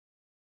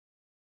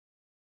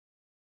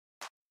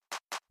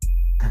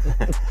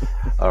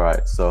All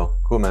right, so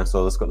cool, man.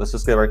 So let's go. Let's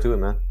just get right to it,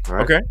 man. All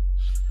right. Okay.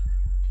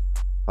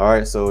 All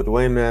right. So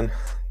Dwayne, man,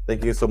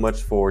 thank you so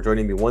much for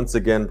joining me once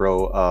again,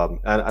 bro.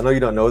 And I know you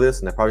don't know this,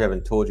 and I probably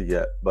haven't told you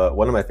yet, but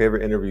one of my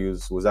favorite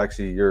interviews was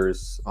actually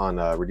yours on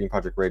Redeem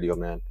Project Radio,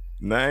 man.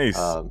 Nice.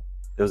 Um,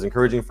 it was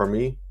encouraging for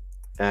me,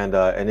 and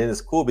it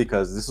is cool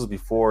because this was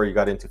before you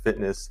got into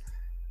fitness.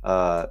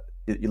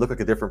 You look like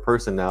a different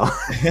person now.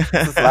 Since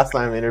the last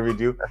time I interviewed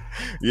you.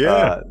 Yeah.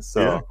 Uh, Yeah.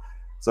 so,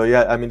 so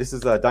yeah, I mean, this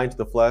is a Dying to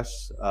the Flesh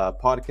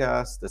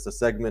podcast. It's a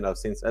segment of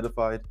Saints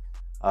Edified.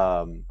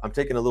 I'm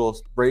taking a little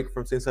break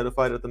from Saints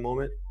Edified at the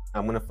moment.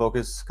 I'm going to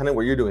focus kind of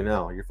what you're doing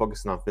now. You're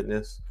focusing on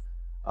fitness.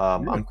 Yeah.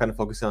 I'm kind of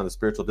focusing on the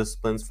spiritual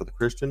disciplines for the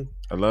Christian,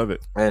 I love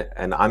it.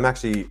 and I'm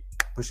actually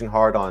pushing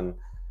hard on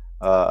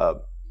uh,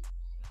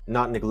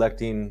 not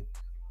neglecting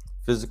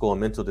physical and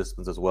mental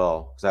disciplines as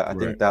well, because I Right.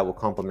 think that will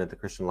complement the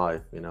Christian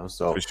life. You know, For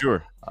so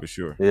sure. For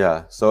sure.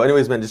 yeah. So,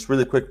 anyways, man, just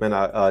really quick, man.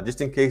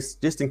 Just in case,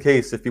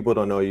 if people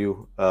don't know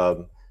you,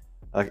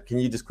 can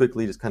you just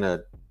quickly just kind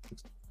of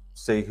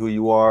say who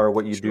you are,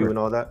 what you do, Sure. and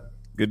all that?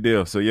 Good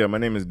deal. So yeah, my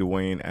name is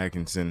Dwayne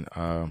Atkinson.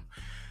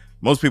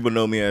 Most people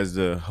know me as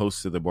the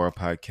host of the Bar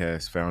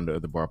Podcast, founder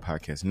of the Bar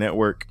Podcast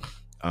Network.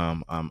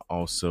 I'm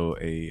also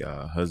a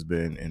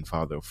husband and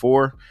father of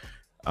four.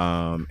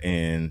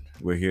 And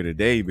we're here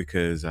today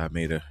because I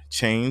made a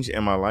change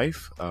in my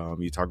life.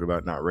 You talked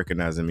about not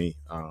recognizing me.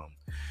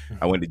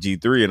 I went to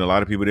G3 and a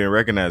lot of people didn't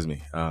recognize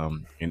me.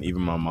 And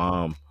even my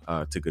mom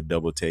took a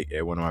double take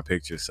at one of my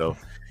pictures. So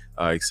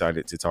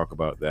excited to talk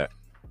about that.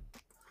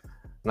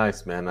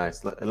 Nice, man.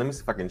 Nice. Let me see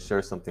if I can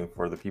share something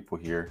for the people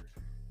here.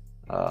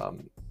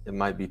 It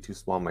might be too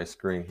small on my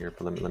screen here,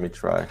 but let me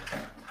try.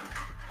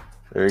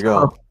 There you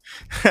go.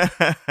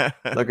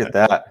 Look at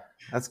that.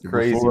 That's The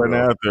crazy, before and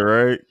bro. after,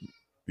 right?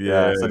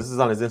 Yeah. Yeah. So this is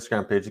on his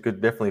Instagram page. You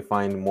could definitely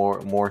find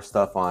more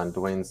stuff on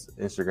Dwayne's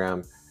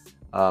Instagram.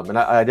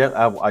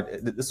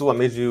 And this is what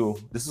made you.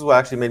 This is what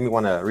actually made me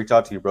want to reach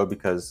out to you, bro,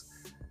 because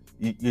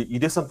you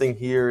did something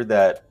here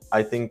that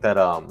I think that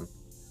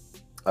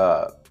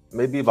uh,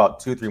 maybe about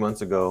 2-3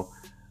 months ago,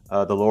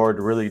 the Lord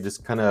really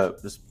just kind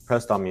of just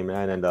pressed on me,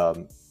 man. And I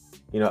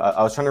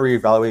was trying to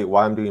reevaluate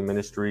why I'm doing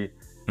ministry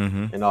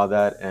Mm-hmm. and all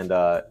that,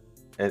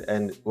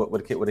 and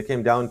what it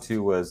came down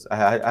to was I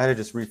had to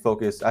just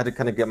refocus. I had to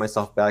kind of get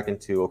myself back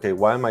into, okay,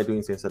 why am I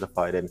doing Saints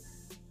Edified? And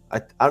I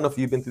don't know if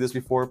you've been through this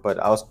before, but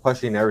I was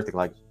questioning everything.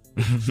 Like,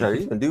 should I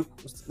even do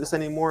this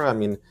anymore? I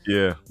mean,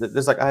 Yeah.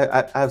 there's like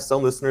I have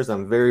some listeners.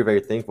 I'm very very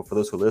thankful for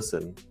those who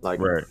listen.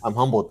 Like, Right. I'm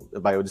humbled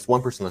by just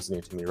one person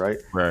listening to me, right?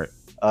 Right.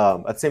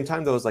 At the same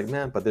time, though, it's like,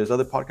 man, but there's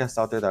other podcasts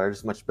out there that are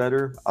just much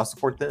better. I'll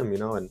support them,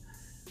 And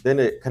then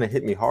it kind of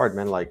hit me hard,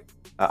 man. Like,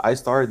 I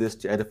started this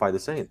to edify the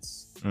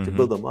saints, to Mm-hmm.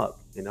 build them up.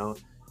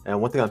 And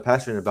one thing I'm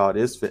passionate about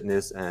is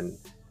fitness and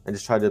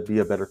just try to be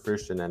a better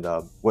Christian. And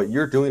what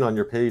you're doing on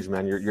your page,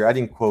 man, you're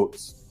adding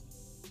quotes.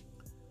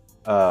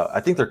 I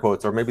think they're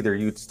quotes, or maybe they're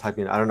you just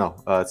typing. I don't know.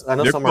 I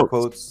know They're some are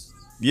quotes. quotes.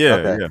 Yeah.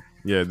 Okay.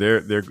 Yeah. Yeah.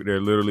 They're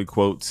literally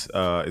quotes.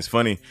 It's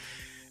funny.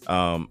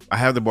 I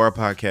have the Bar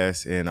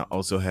Podcast, and I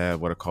also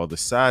have what I call the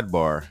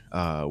Sidebar,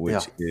 Yeah.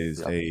 which is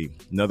Yeah.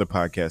 another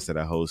podcast that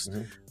I host.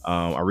 Hmm.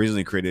 I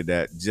originally created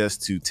that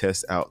just to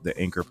test out the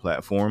Anchor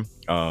platform,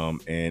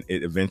 and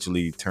it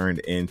eventually turned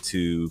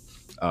into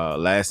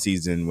last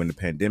season when the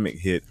pandemic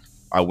hit.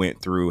 I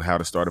went through how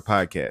to start a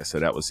podcast, so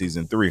that was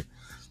season 3.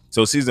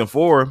 So season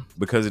 4,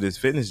 because of this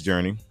fitness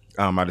journey,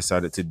 I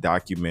decided to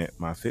document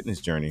my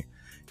fitness journey,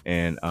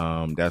 and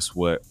that's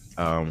what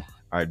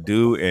I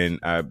do. And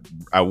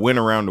I went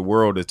around the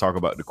world to talk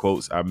about the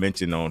quotes. I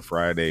mentioned on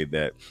Friday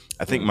that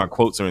I think my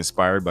quotes are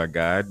inspired by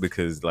God,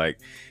 because like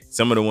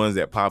some of the ones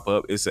that pop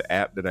up, it's an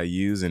app that I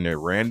use and they're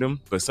random,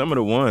 but some of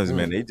the ones,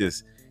 man,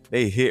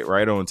 they hit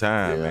right on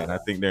time, man. Yeah. I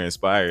think they're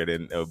inspired,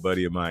 and a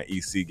buddy of mine,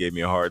 EC, gave me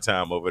a hard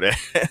time over that.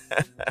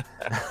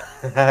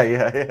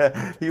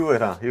 Yeah. He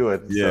would, huh? He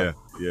would. So. Yeah,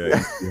 yeah,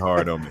 EC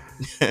hard on me.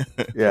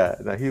 Yeah,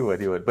 no, he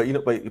would.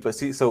 But but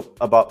see, so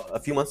about a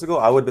few months ago,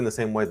 I would have been the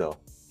same way though.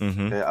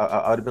 Hmm. Okay,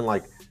 I would have been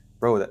like,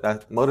 bro,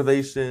 that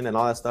motivation and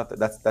all that stuff.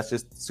 That's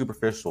just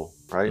superficial,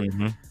 right?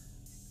 Hmm.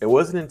 It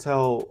wasn't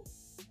until,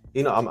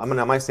 I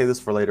might say this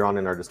for later on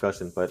in our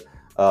discussion, but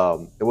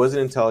it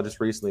wasn't until just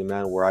recently,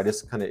 man, where I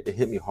just kind of it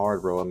hit me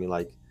hard, bro. I mean,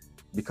 like,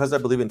 because I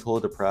believe in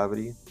total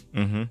depravity,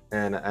 Hmm.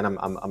 and I'm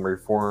a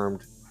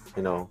reformed,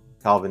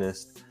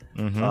 Calvinist.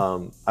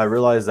 Hmm. I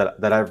realized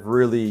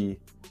that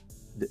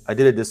I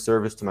did a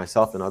disservice to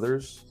myself and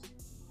others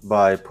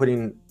by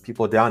putting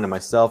people down and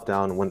myself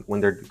down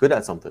when they're good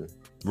at something.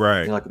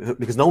 Right. Like,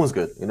 because no one's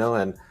good, and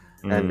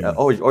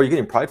Mm. you're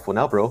getting prideful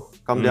now, bro.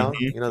 Calm down.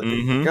 Mhm, You're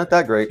mhm. not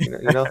that great.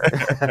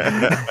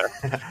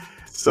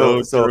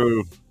 so So so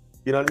true.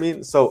 you know what I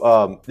mean.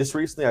 So just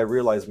recently I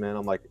realized, man,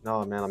 I'm like,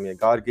 no, man. I mean,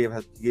 God gave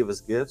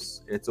us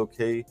gifts. It's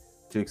okay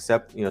to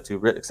accept,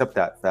 accept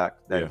that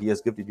fact that Yeah, He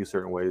has gifted you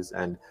certain ways,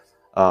 and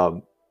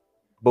um,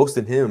 boast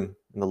in Him,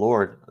 in the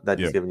Lord, that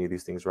yeah, He's given you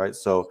these things, right?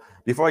 So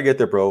before I get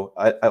there, bro,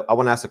 I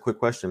want to ask a quick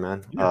question,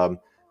 man. yeah.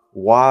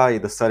 Why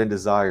the sudden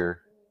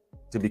desire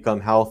to become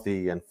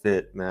healthy and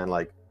fit, man?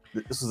 Like,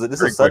 this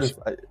Great is sudden.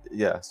 question.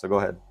 Yeah. So go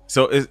ahead.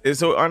 So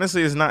so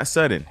honestly, it's not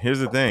sudden. Here's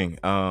the thing.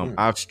 Mm,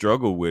 I've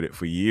struggled with it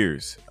for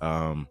years.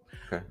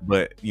 okay.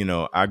 But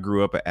I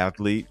grew up an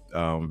athlete,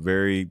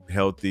 very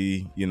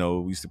healthy. We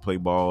used to play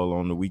ball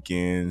on the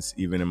weekends,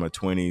 even in my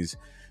 20s,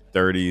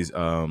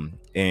 30s.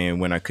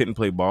 And when I couldn't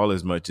play ball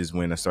as much is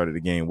when I started to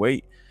gain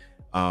weight.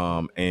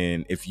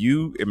 And if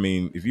you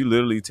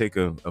literally take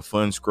a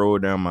fun scroll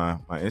down my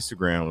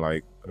Instagram,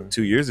 like Mm,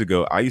 2 years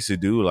ago, I used to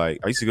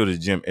go to the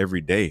gym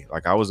every day.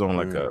 Like I was on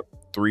like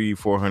mm, a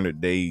 400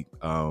 day,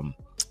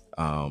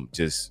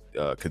 just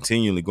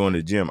continually going to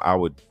the gym. I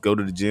would go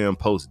to the gym,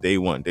 post day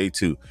 1, day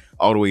 2,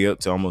 all the way up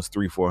to almost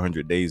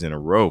 400 days in a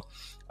row.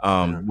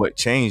 yeah. What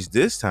changed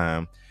this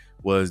time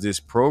was this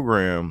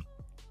program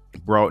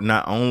brought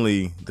not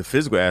only the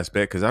physical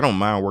aspect, because I don't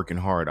mind working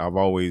hard. I've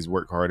always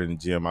worked hard in the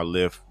gym. I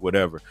lift,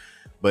 whatever.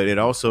 But it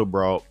also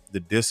brought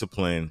the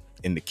discipline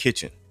in the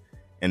kitchen.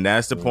 And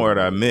that's the part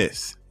I Mm,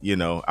 miss.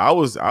 I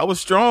was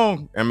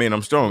strong. I mean,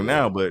 I'm strong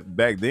now, yeah. but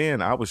back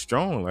then I was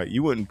strong. Like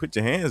you wouldn't put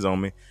your hands on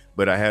me,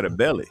 but I had a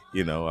belly.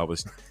 I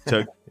was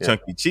Yeah.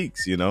 chunky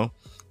cheeks. Yeah.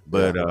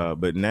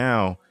 But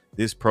now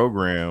this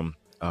program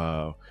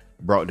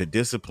brought the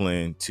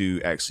discipline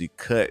to actually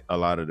cut a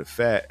lot of the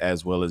fat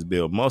as well as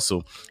build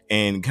muscle.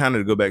 And kind of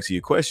to go back to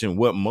your question,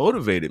 what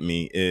motivated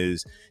me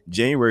is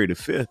January the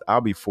 5th,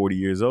 I'll be 40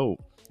 years old.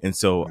 And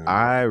so Mm,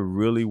 I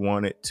really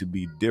wanted to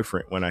be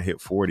different when I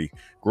hit 40.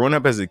 Growing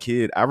up as a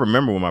kid, I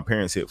remember when my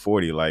parents hit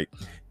 40. Like,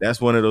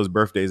 that's one of those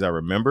birthdays I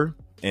remember.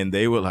 And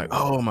they were like, mm.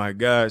 oh my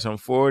gosh, I'm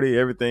 40.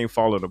 Everything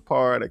falling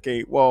apart. I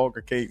can't walk.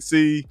 I can't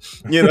see.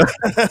 You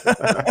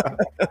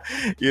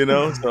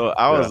know, So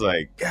I Yeah. was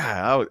like,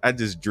 God, I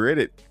just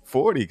dreaded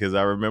 40 because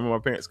I remember my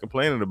parents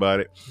complaining about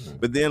it. Mm,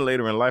 But then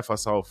later in life, I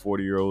saw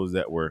 40-year-olds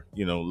that were,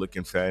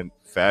 looking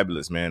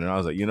fabulous, man. And I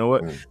was like, you know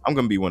what? mm. I'm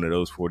going to be one of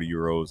those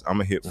 40-year-olds. I'm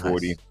going to hit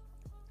 40 Nice.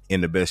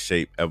 in the best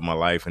shape of my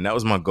life. And that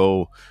was my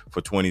goal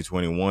for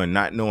 2021,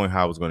 not knowing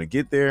how I was going to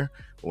get there.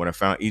 But when I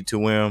found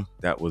E2M,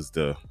 that was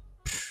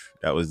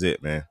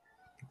it, man.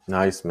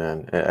 Nice,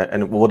 man.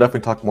 And we'll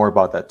definitely talk more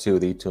about that too,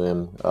 the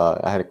E2M.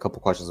 I had a couple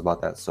questions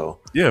about that. So,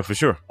 Yeah, for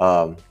sure.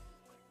 um,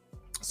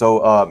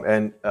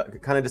 and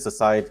kind of just a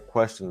side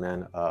question,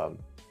 man,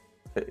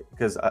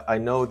 because I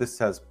know this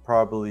has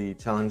probably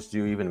challenged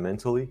you even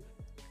mentally,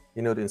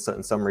 in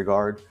some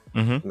regard.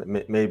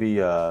 Mm-hmm.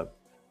 Maybe,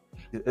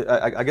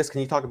 I guess,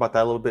 can you talk about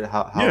that a little bit?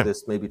 How Yeah.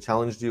 this maybe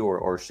challenged you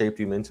or shaped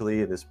you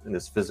mentally in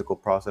this physical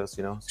process,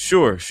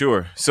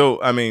 Sure.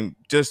 So, I mean,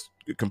 just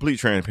complete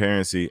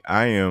transparency.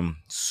 I am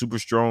super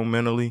strong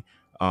mentally.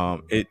 I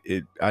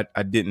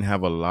didn't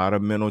have a lot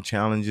of mental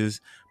challenges,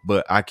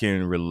 but I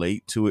can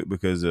relate to it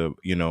because of,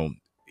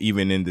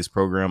 even in this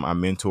program, I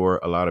mentor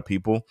a lot of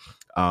people.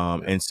 Yeah.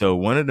 And so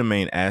one of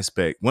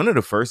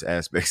the first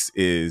aspects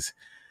is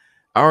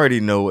I already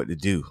know what to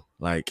do.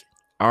 Like,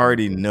 I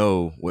already Mhm.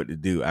 know what to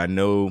do. I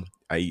know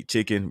I eat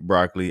chicken,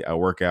 broccoli, I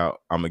work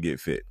out, I'm gonna get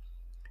fit.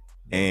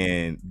 Yeah.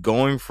 And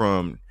going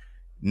from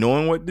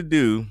knowing what to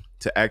do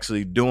to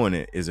actually doing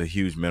it is a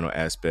huge mental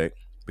aspect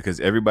because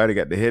everybody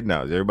got the head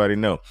nods. Everybody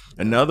know.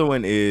 Yeah. Another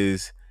one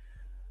is,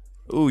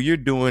 oh, you're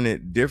doing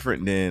it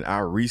different than I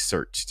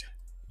researched,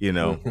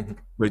 Mhm.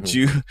 but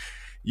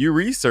you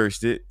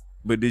researched it,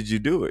 but did you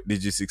do it?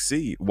 Did you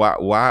succeed?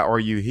 Why are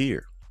you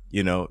here?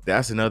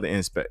 That's another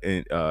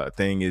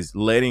thing is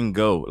letting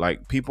go.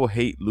 Like people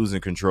hate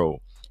losing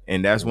control.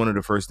 And that's one of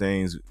the first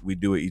things we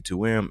do at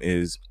E2M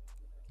is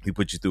we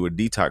put you through a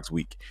detox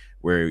week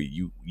where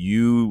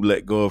you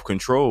let go of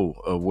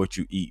control of what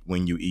you eat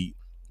when you eat,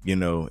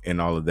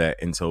 and all of that.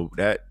 And so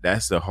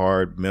that's the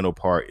hard mental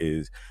part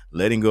is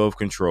letting go of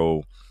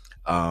control,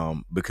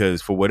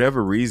 because for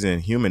whatever reason,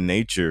 human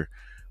nature,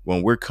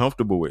 when we're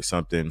comfortable with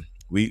something,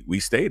 we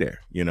stay there.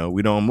 We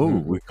don't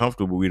move. Mhm. We're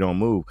comfortable. We don't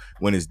move.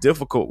 When it's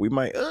difficult, we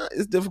might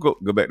it's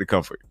difficult. Go back to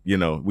comfort. We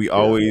Yeah.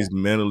 always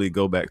mentally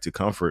go back to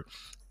comfort.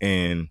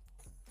 And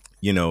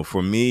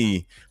for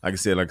me, like I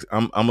said, like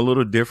I'm a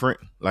little different.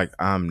 Like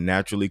I'm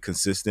naturally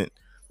consistent.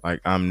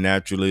 Like I'm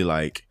naturally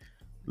like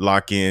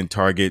lock in,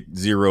 target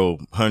 0,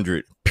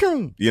 100.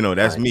 Pew!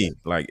 That's Nice. me.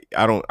 Like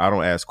I don't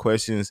ask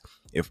questions.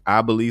 If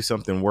I believe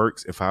something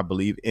works, if I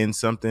believe in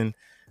something,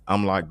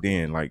 I'm locked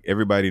in. Like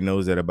everybody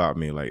knows that about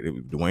me. Like if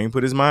Dwayne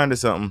put his mind to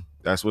something,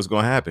 that's what's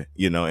gonna happen.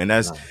 And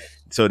Nice.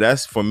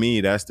 that's for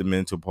me, that's the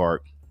mental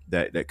part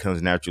that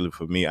comes naturally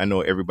for me. I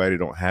know everybody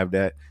don't have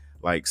that.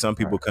 Like some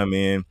people Right. come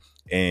in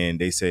and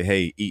they say,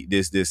 hey, eat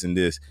this, this, and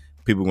this.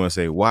 People are gonna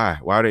say, why?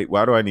 Why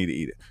do I need to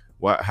eat it?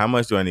 How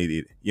much do I need to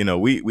eat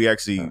it? We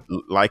actually Right.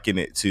 liken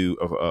it to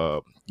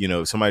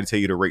somebody tell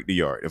you to rake the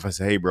yard. If I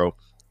say, hey bro,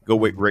 go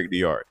Mhm. rake the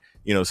yard.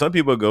 Some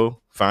people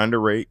go find a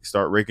rake,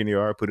 start raking the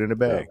yard, put it in a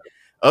Yeah. bag.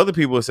 Other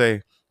people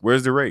say,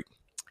 where's the rake?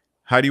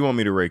 How do you want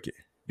me to rake it?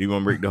 Do you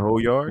want to rake the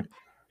whole yard? Do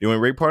you want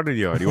to rake part of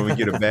the yard? Do you want me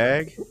to get a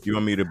bag? Do you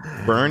want me to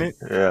burn it?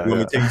 Do Yeah. you want me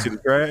Yeah. to take it to the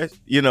trash?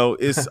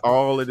 It's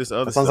all of this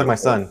other That sounds like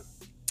stuff. my son.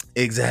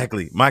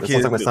 Exactly. My It sounds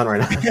kids like my do. son right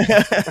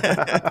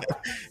now.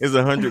 It's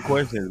 100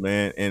 questions,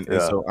 man. And Yeah.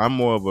 so I'm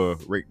more of a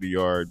rake the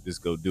yard,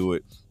 just go do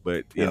it.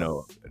 But you Yeah.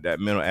 know, that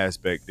mental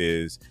aspect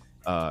is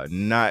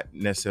not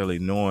necessarily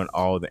knowing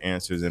all the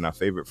answers. And our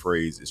favorite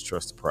phrase is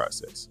trust the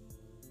process.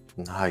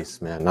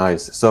 Nice, man.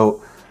 Nice.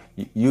 So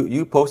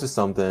you posted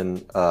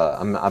something.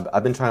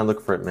 I've been trying to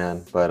look for it,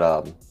 man.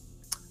 But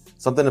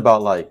something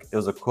about like it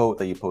was a quote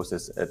that you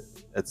posted.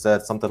 It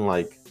said something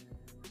like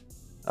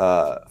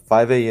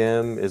 5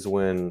 a.m. is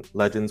when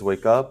legends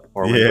wake up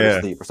or when they go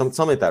to sleep or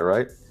something like that,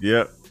 right?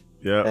 Yep.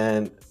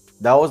 And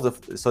that was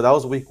that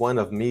was week 1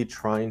 of me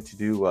trying to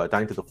do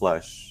Dying to the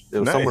Flesh. It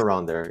was Nice. somewhere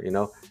around there, you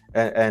know.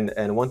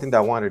 And one thing that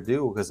I wanted to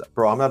do, because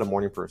bro, I'm not a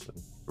morning person.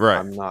 Right.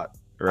 I'm not.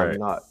 Right. I'm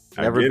not.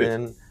 Never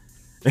been.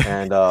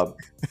 And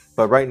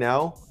but right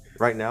now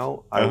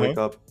I wake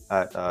up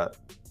at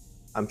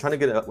I'm trying to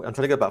get up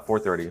about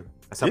 4:30.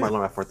 I set my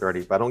alarm at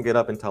 4:30, but I don't get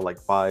up until like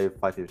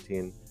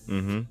 5:15.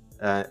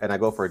 And I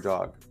go for a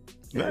jog.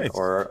 Nice.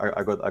 Or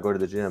I go to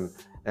the gym.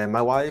 And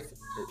my wife,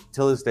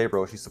 till this day,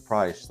 bro, she's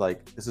surprised. She's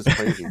like, this is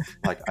crazy.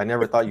 Like, I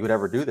never thought you would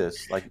ever do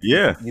this. Like,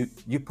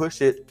 you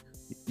push it,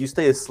 you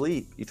stay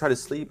asleep, you try to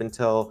sleep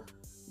until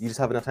you just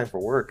have enough time for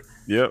work.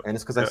 Yep. And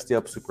it's because I stay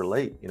up super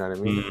late. You know what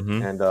I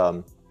mean?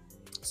 And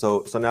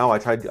so now I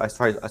try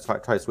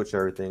to switch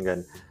everything.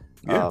 And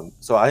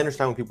so I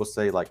understand when people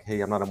say like,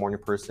 hey, I'm not a morning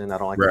person, I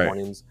don't like the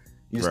mornings.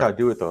 You just gotta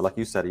do it though. Like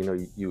you said, you know,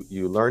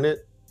 you learn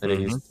it. And then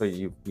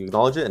you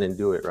acknowledge it and then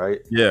do it,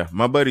 right? Yeah,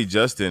 my buddy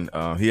Justin,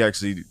 he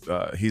actually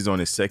he's on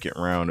his second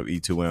round of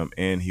E2M,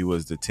 and he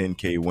was the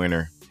 10K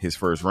winner his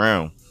first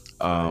round.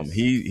 Nice.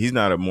 He's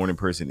not a morning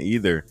person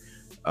either,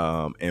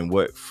 and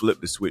what flipped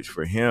the switch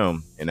for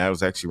him, and that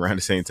was actually around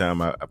the same time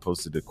I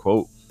posted the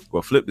quote.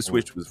 What flipped the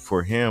switch was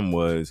for him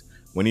was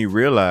when he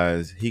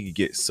realized he could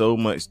get so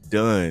much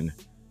done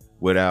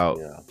without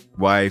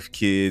wife,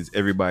 kids,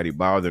 everybody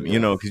bothering, you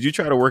know, because you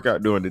try to work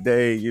out during the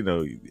day, you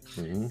know,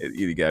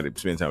 you got to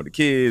spend time with the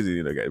kids,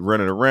 you know, got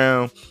running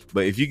around.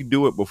 But if you can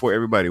do it before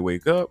everybody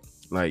wake up,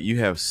 like you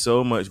have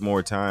so much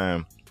more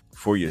time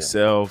for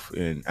yourself.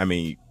 And I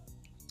mean,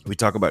 we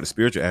talk about the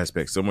spiritual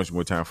aspect, so much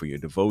more time for your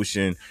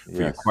devotion,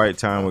 for your quiet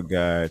time with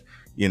God,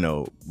 you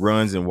know,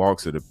 runs and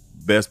walks are the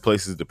best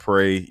places to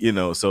pray, you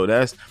know, so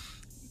that's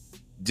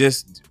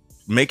just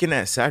making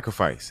that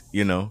sacrifice,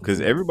 you know,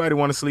 because everybody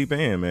want to sleep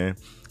in, man.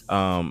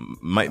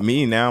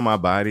 Me now, my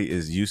body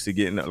is used to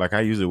getting up. Like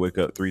I usually wake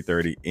up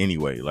 3:30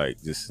 anyway,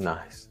 like just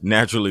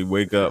naturally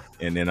wake up,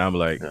 and then I'm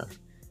like,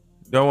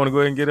 don't want to go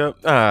ahead and get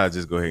up.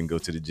 Just go ahead and go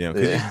to the gym.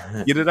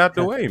 Get it out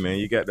the way, man.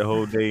 You got the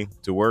whole day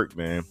to work,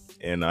 man.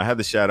 And I had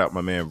to shout out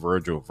my man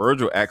Virgil.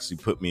 Virgil actually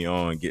put me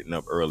on getting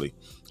up early.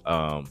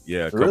 A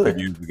couple of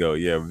years ago.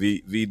 Yeah,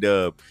 V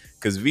Dub,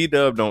 because V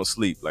Dub don't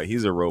sleep. Like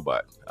he's a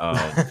robot.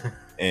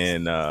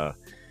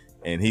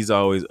 And he's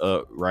always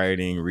up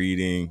writing,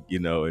 reading, you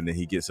know, and then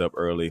he gets up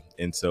early.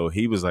 And so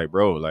he was like,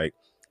 bro, like,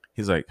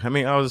 he's like, how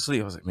many hours of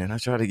sleep? I was like, man, I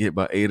try to get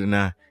about 8 or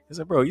 9. He's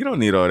like, bro, you don't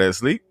need all that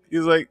sleep.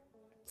 He's like,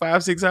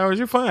 5-6 hours,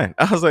 you're fine.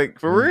 I was like,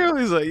 for real?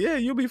 He's like, yeah,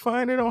 you'll be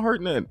fine. It don't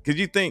hurt nothing. Because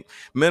you think,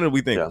 mentally, we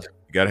think,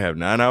 you got to have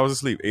 9 hours of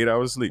sleep, 8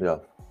 hours of sleep. Yeah.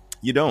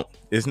 You don't.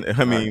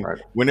 I mean,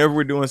 whenever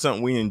we're doing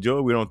something we enjoy,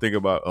 we don't think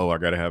about, oh, I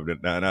got to have the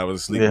 9 hours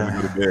of sleep when we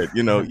go to bed.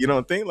 You know, you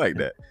don't think like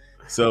that.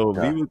 So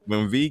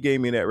when V gave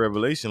me that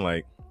revelation,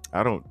 like,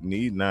 I don't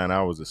need 9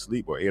 hours of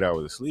sleep or 8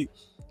 hours of sleep,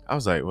 I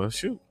was like, well,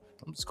 shoot,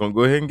 I'm just gonna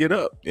go ahead and get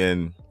up,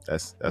 and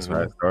that's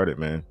where I started,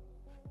 man.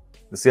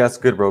 See, that's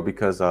good, bro,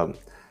 because so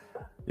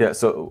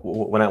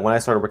when I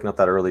started waking up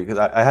that early, because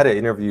I had an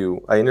interview,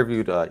 I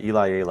interviewed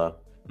Eli Ayla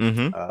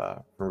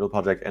from Real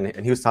Project,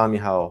 and he was telling me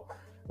how,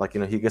 like, you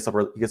know, he gets up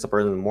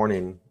early in the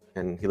morning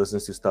and he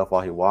listens to stuff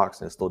while he walks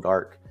and it's still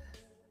dark.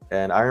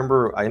 And I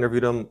remember I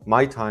interviewed him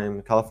my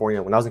time,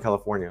 California, when I was in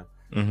California.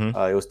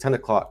 It was 10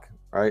 o'clock.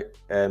 Right.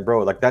 And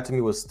bro, like that to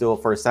me was still,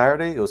 for a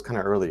Saturday, it was kind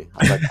of early.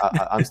 I was like,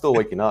 I'm still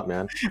waking up,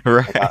 man.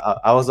 Right. Like,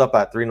 I was up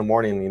at 3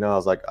 a.m, you know, I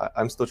was like,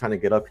 I'm still trying to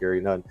get up here, you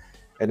know.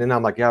 And then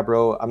I'm like, yeah,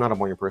 bro, I'm not a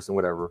morning person,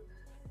 whatever.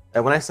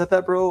 And when I said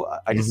that, bro,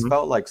 I just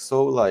felt like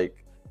so,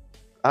 like,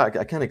 I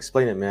can't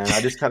explain it, man. I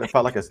just kind of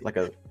felt like a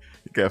slob.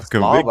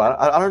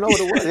 I don't know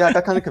what it was. Yeah, I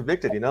got kind of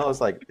convicted, you know. I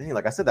was like, dang,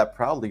 like I said that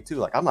proudly too.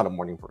 Like I'm not a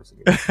morning person.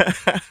 You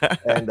know?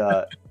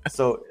 And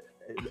so.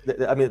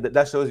 I mean,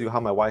 that shows you how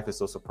my wife is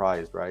so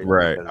surprised, right?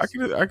 Right.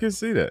 Because, I can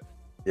see that.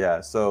 Yeah.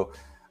 So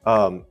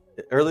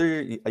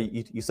earlier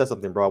you said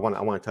something, bro.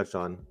 I want to touch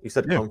on. You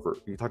said comfort.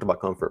 You talked about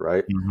comfort,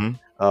 right?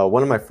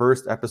 One of my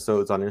first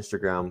episodes on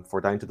Instagram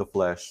for Dying to the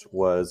Flesh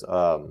was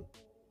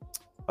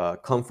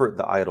Comfort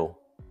the Idol.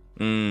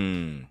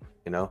 You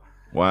know.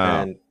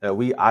 Wow. And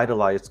we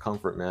idolized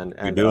comfort, man.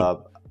 And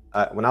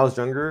when I was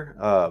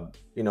younger,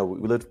 you know,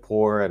 we lived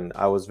poor, and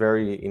I was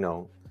very, you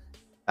know,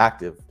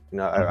 active. You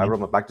know, I rode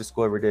my bike to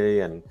school every day,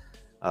 and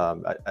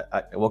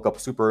I woke up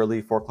super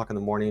early, 4 o'clock in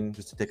the morning,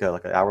 just to take an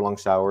hour-long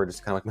shower,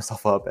 just kind of wake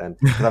myself up. And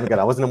again,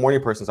 I wasn't a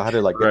morning person, so I had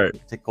to like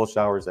take cold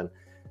showers. And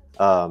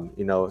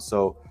you know,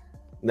 so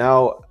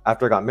now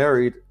after I got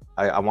married,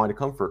 I wanted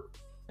comfort,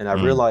 and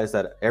I realized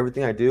that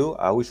everything I do,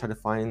 I always try to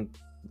find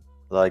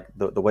like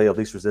the way of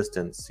least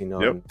resistance, you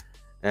know, Yep.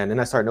 and then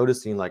I started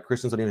noticing like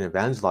Christians don't even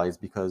evangelize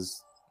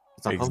because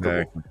it's uncomfortable.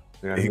 Exactly.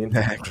 You know what I mean?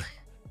 Exactly.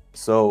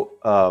 So,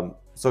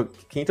 so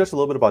can you touch a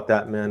little bit about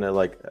that, man?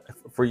 Like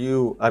for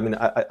you, I mean,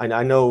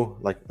 I know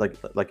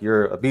like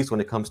you're a beast when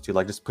it comes to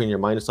like just putting your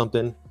mind to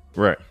something,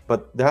 Right.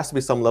 but there has to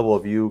be some level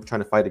of you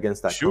trying to fight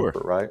against that Sure.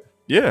 comfort, right?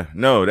 Yeah.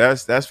 No,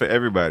 that's for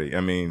everybody.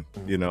 I mean,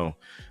 Mhm. you know,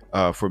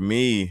 for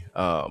me,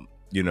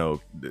 you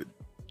know,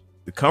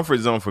 the comfort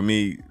zone for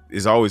me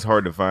is always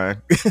hard to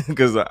find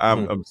because Mhm.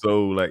 I'm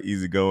so like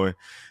easygoing.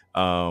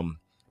 Um,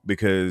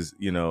 because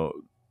you know,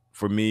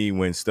 for me,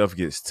 when stuff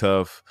gets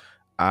tough,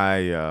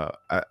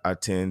 I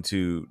tend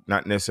to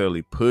not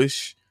necessarily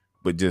push,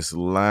 but just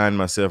line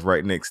myself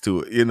right next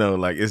to it. You know,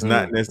 like it's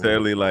not Mhm.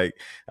 necessarily like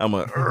I'm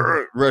a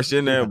rush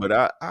in there, Yeah,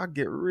 but I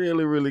get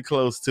really really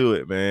close to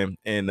it, man.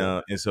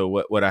 yeah, And so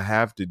what I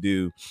have to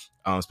do,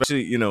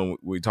 especially you know,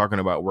 we're talking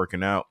about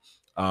working out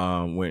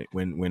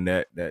when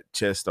that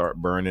chest start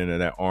burning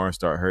and that arm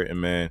start hurting,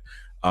 man,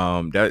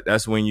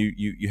 that's when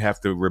you have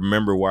to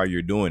remember why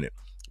you're doing it,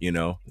 you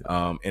know.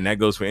 And that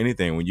goes for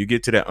anything. When you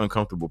get to that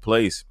uncomfortable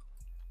place,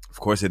 of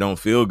course it don't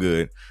feel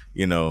good,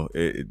 you know.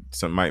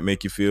 Some might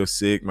make you feel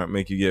sick, might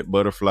make you get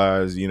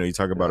butterflies, you know. You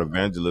talk about yeah.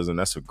 evangelism,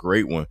 that's a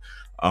great one.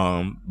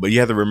 But you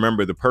have to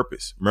remember the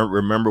purpose,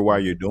 remember why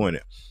you're Mhm. doing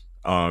it.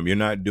 You're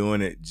not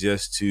doing it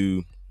just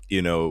to,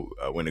 you know,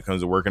 when it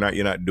comes to working out,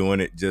 you're not doing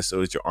it just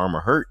so that your arm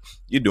will hurt.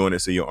 You're doing it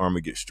so your arm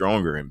will get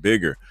stronger and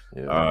bigger.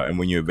 Yeah, And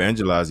when you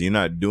evangelize, you're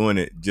not doing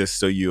it just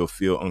so you'll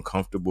feel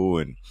uncomfortable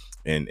and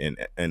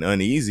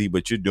uneasy,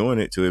 but you're doing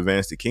it to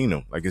advance the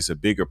kingdom. Like it's a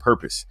bigger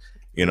purpose,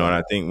 you know. And yeah,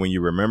 I think when you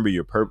remember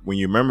when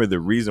you remember the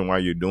reason why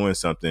you're doing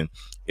something,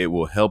 it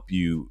will help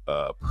you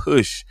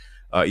push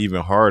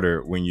even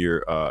harder when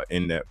you're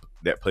in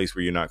that place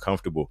where you're not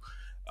comfortable.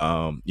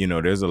 You know,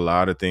 there's a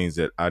lot of things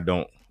that I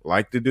don't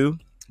like to do,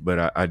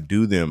 but I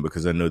do them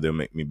because I know they'll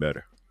make me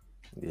better.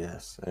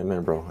 yes.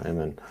 Amen, bro.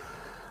 Amen.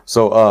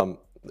 So,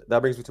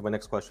 that brings me to my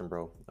next question,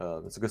 bro.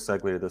 It's a good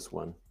segue to this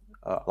one.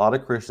 A lot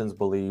of Christians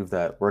believe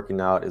that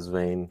working out is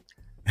vain.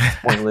 It's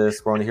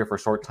pointless. We're only here for a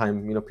short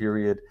time, you know,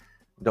 period.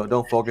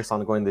 Don't focus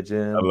on going to the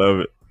I gym. love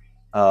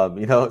it.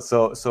 You know,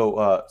 so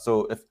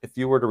if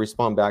you were to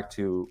respond back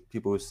to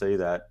people who say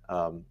that,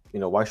 you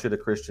know, why should a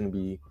Christian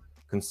be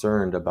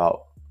concerned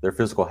about their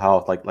physical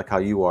health, like how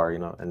you are, you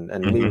know, and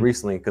me Hmm.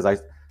 recently,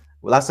 because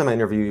last time I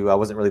interviewed you, I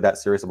wasn't really that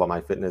serious about my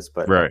fitness,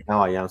 but Right.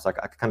 now I am, so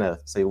I kind of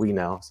say we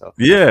now. So,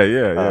 Yeah,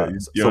 yeah, yeah.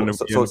 You're on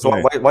you're on the so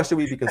plan. why should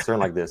we be concerned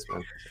like this,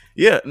 man?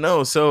 Yeah,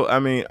 no. So I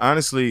mean,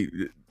 honestly,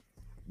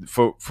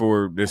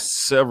 for there's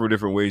several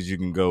different ways you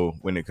can go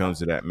when it comes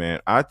to that, man.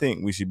 I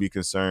think we should be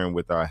concerned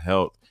with our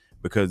health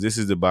because this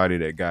is the body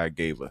that God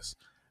gave us.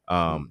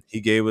 Mm,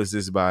 He gave us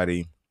this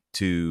body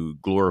to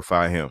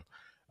glorify Him.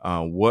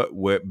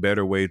 What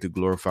better way to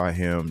glorify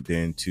Him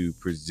than to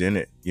present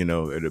it, you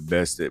know, the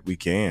best that we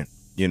can,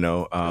 you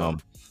know. yeah,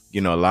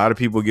 You know, a lot of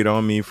people get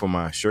on me for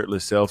my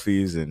shirtless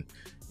selfies and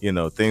you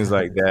know things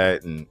like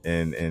that, the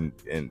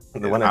and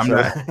one I I'm showed.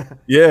 not.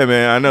 Yeah,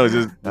 man, I know.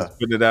 Just Yeah,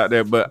 putting it out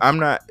there, but I'm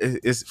not.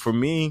 It's for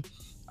me.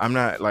 I'm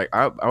not like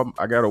I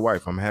got a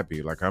wife. I'm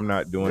happy. Like I'm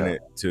not doing yeah,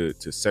 it to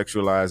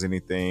sexualize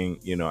anything.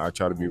 You know, I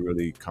try to be mhm,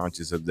 really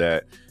conscious of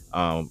that.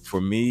 For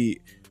me,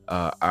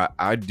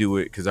 I do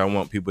it because I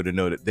want people to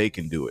know that they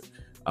can do it.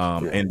 yeah,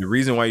 And the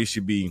reason why you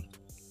should be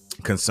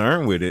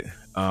concerned with it,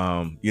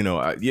 you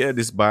know, yeah,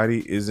 this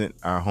body isn't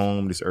our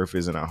home. This earth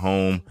isn't our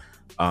home.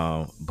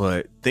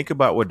 But think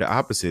about what the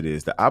opposite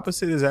is. The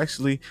opposite is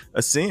actually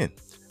a sin.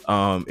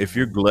 If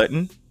you're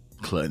mhm,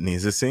 gluttony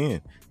is a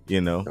sin. You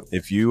know, yep.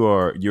 if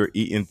you're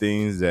eating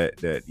things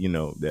that you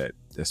know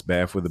that's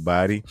bad for the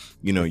body,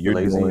 you know, Make you you're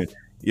lazy. doing,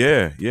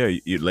 yeah,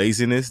 your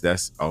laziness,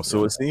 that's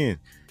also Yeah. a sin.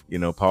 You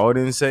know, Paul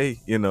didn't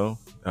say, you know,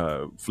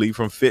 flee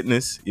from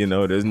fitness. You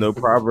know, there's no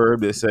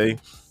proverb that say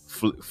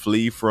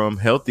flee from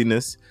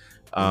healthiness.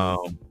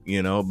 Mhm.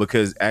 You know,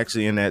 because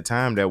actually in that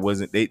time that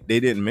wasn't, they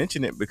didn't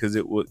mention it because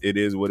it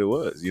is what it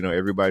was. You know,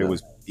 everybody Yeah.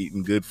 was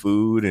eating good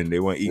food and they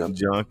weren't eating Yep.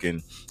 junk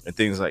and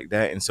things like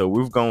that. And so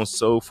we've gone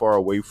so far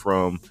away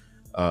from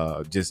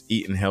just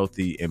eating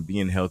healthy and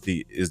being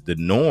healthy is the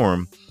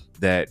norm,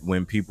 that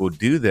when people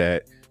do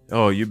that,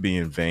 oh, you're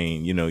being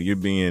vain, you know, you're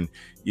being,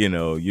 you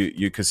know,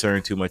 you're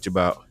concerned too much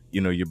about, you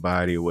know, your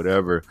body or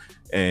whatever.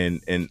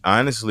 And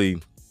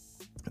honestly,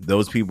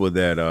 those people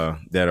that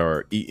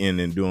are eating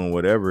and doing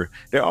whatever,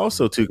 they're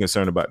also too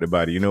concerned about their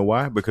body. You know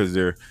why? Because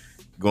they're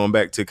going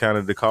back to kind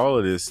of the call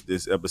of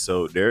this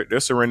episode. They're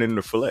surrendering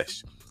the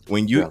flesh.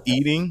 When you're Yeah.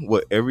 eating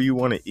whatever you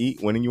want to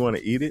eat, when you want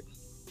to eat it,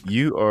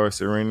 you are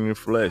surrendering the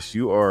flesh.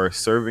 You are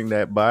serving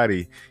that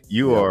body.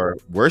 You Yep. are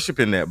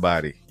worshiping that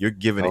body. You're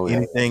giving it Oh yeah.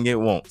 anything it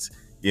wants.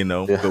 You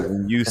know, Yeah. but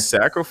when you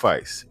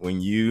sacrifice, when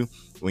you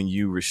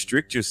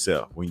restrict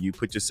yourself, when you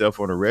put yourself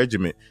on a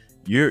regimen,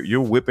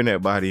 you're whipping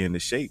that body into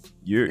shape.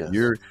 Yes.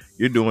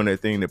 You're doing that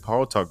thing that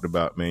Paul talked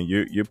about, man.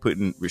 You're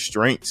putting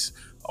restraints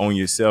on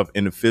yourself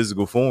in the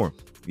physical form.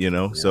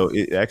 So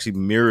it actually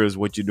mirrors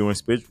what you're doing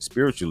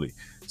spiritually.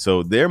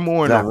 So they're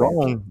more in the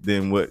wrong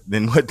than what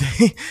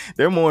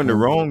they're more in the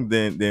wrong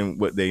than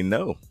what they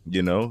know.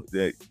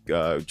 That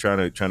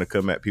trying to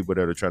come at people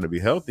that are trying to be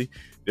healthy,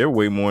 they're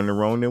way more in the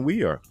wrong than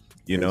we are.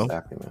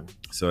 Exactly, man.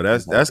 So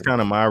that's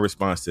kind of my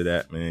response to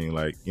that, man.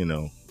 Like, you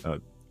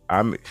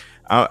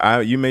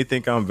may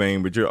think I'm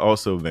vain, but you're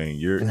also vain.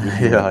 You're doing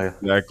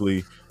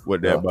exactly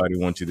what that body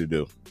wants you to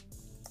do.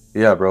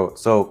 Yeah, bro.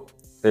 So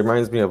it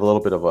reminds me of a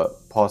little bit of what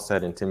Paul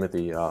said in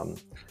Timothy.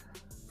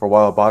 For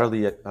while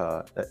bodily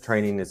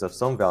training is of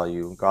some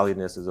value,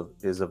 godliness is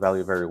of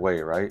value very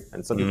way, right?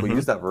 And some people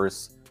use that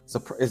verse. So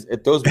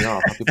it throws me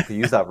off how people can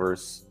use that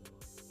verse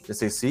and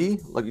say, "See,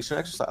 like you should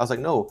exercise." I was like,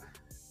 no.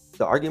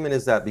 The argument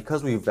is that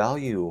because we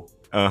value,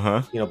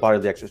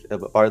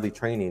 bodily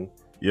training,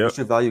 we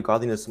should value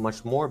godliness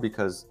much more,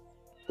 because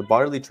the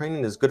bodily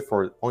training is good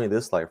for only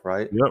this life,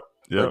 right?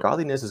 But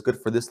godliness is good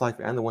for this life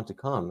and the one to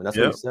come, and that's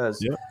what he says.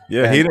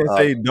 And, he didn't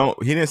say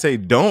don't. He didn't say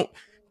don't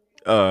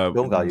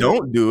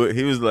do it.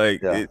 He was like,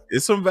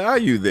 it's some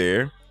value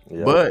there,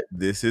 but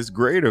this is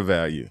greater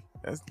value.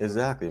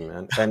 Exactly,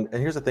 man. And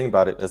here's the thing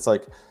about it. It's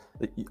like,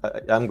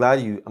 I'm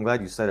glad you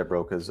said it,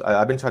 bro, because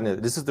I've been trying to.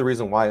 This is the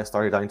reason why I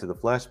started dying to the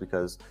flesh,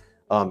 because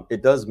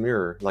it does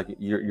mirror, like,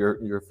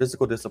 your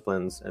physical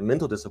disciplines and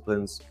mental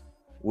disciplines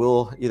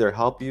will either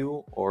help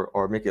you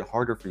or make it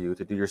harder for you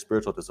to do your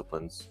spiritual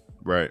disciplines.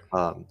 Right.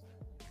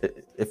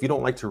 If you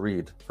don't like to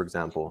read, for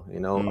example,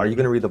 are you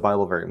going to read the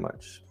Bible very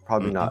much?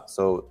 Probably not.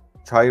 So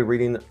try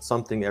reading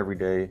something every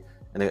day,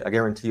 and I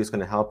guarantee you it's going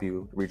to help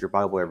you read your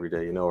Bible every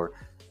day. Or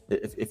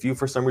if you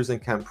for some reason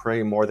can't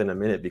pray more than a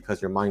minute because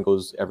your mind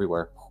goes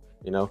everywhere,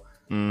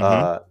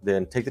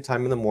 then take the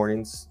time in the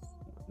mornings,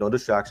 no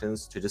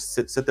distractions, to just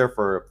sit there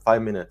for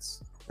 5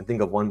 minutes and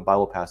think of one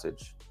Bible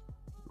passage.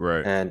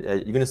 Right. And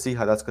you're going to see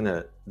how that's going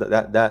to,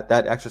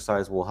 that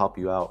exercise will help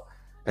you out.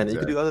 And you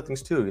can do other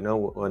things too,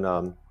 when,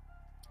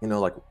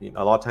 like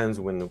a lot of times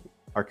when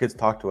our kids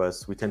talk to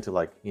us, we tend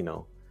to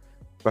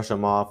brush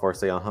them off or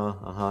say,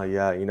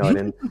 yeah, and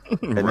then,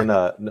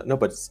 no,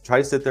 but try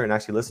to sit there and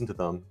actually listen to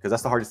them, because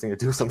that's the hardest thing to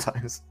do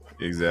sometimes.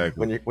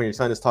 Exactly. When your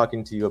son is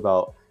talking to you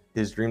about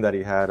his dream that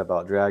he had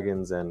about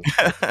dragons, and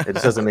it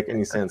just doesn't make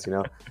any sense,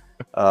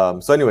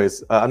 So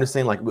anyways, I'm just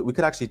saying, like, we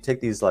could actually take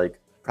these like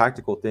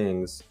practical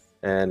things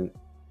and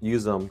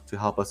use them to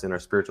help us in our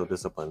spiritual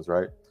disciplines,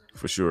 right?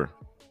 For sure.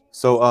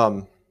 So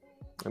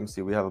let me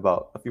see, we have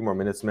about a few more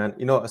minutes, man.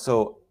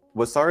 So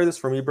what started this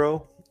for me,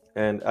 bro,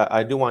 and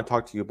I do want to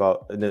talk to you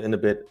about in a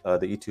bit the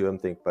E2M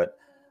thing, but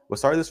what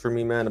started this for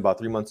me, man, about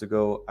 3 months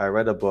ago, I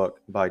read a book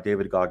by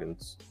David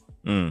Goggins.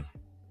 Have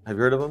you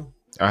heard of him?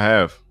 I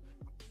have.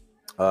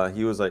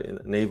 He was a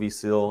Navy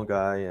SEAL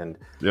guy, and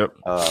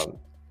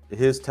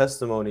his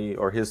testimony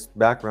or his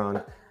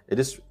background, it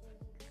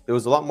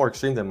was a lot more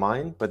extreme than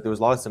mine, but there was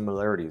a lot of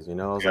similarities. I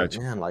was like,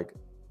 man, like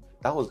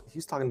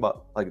he's talking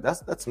about, like,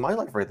 that's my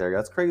life right there.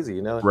 That's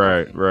crazy,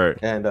 Right.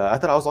 And I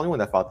thought I was the only one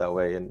that felt that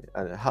way. And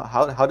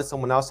how did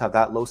someone else have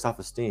that low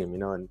self-esteem,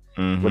 and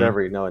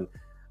whatever, and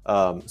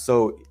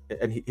so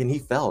he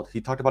failed.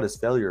 He talked about his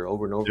failure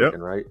over and over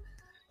again, right?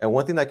 And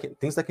one thing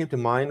things that came to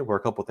mind were a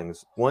couple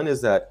things. One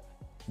is that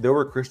there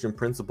were Christian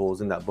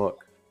principles in that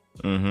book,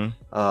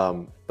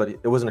 but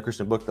it wasn't a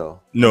Christian book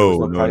though.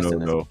 No.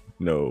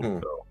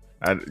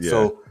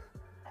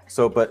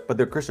 So but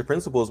the Christian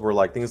principles were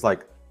like things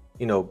like,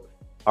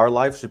 our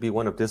life should be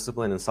one of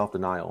discipline and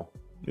self-denial.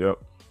 Yep.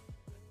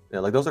 Yeah,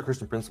 like those are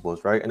Christian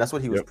principles, right? And that's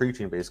what he was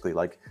preaching, basically.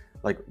 Like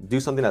do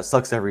something that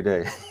sucks every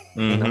day.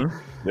 Yep.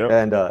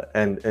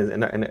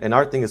 And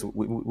our thing is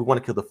we want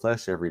to kill the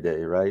flesh every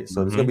day, right?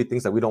 So there's gonna be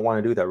things that we don't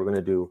want to do that we're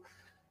gonna do.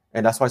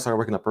 And that's why I started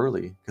waking up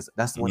early, because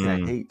that's the one thing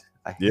I hate.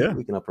 I hate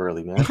waking up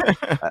early, man.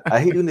 I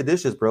hate doing the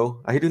dishes, bro.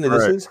 I hate doing the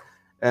dishes.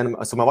 And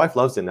so my wife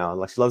loves it now.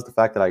 Like, she loves the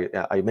fact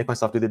that I make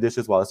myself do the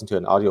dishes while listening to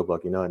an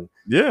audiobook, and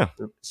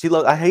she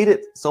loves. I hate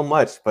it so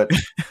much, but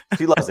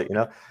she loves it,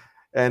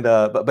 And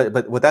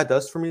but what that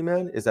does for me,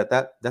 man, is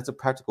that's a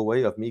practical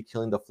way of me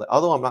killing the flesh.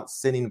 Although I'm not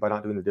sinning by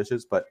not doing the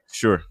dishes, but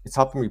it's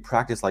helping me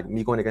practice, like,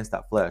 me going against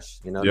that flesh.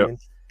 You know what I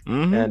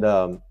mean?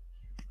 And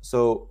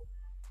so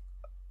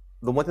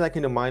the one thing that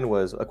came to mind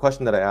was a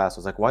question that I asked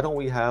was like, why don't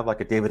we have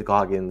like a David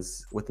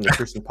Goggins within the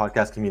Christian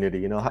podcast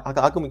community?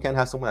 How come we can't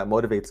have someone that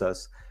motivates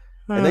us?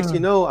 And next thing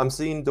you know, I'm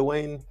seeing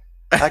Dwayne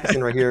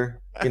Atkinson right here,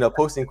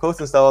 posting quotes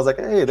and stuff. I was like,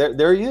 hey,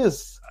 there he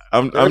is.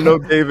 I'm no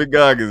David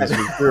Goggins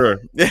for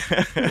sure.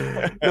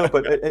 No,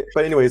 but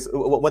anyways,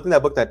 one thing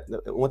that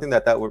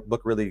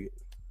book really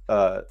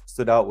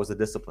stood out was the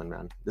discipline,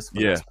 man.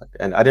 Discipline aspect.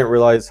 And I didn't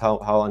realize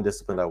how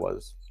undisciplined I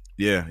was.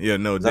 Yeah.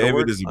 No,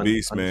 David is a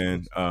beast,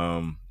 man.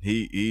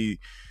 He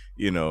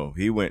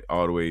went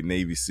all the way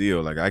Navy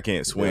SEAL. Like, I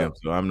can't swim,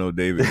 so I'm no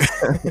David.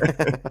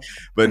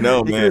 But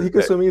no, man, he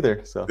could swim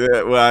either. So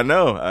yeah, well, I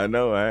know.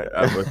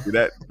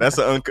 That's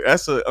an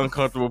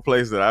uncomfortable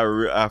place that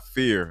I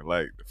fear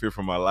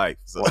for my life.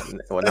 So.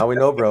 Well, now we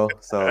know, bro.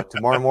 So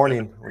tomorrow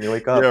morning when you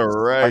wake up,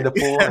 find a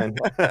pool and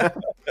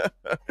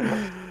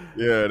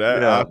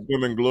I'll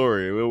swim in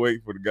glory. We'll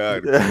wait for the guy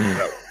to come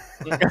out.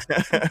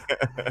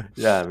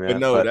 Yeah, But man.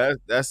 no, But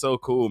that's so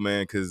cool,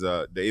 man. Because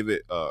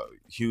David,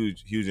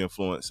 huge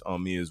influence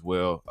on me as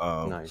well.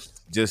 nice.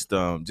 Just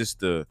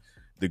the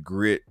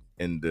grit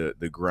and the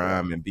Yeah.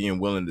 grime and being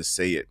willing to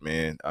say it,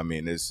 man. I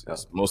mean, Yeah.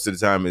 it's most of the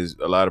time is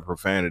a lot of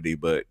profanity,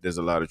 but there's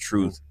a lot of Mhm.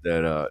 truth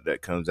that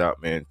comes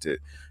out, man.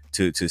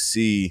 To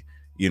see,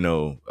 you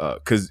know,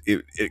 because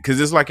because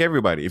it's like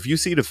everybody. If you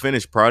see the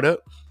finished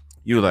product,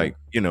 you're like,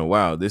 you know,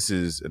 wow, this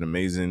is an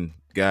amazing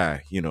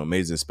guy, you know,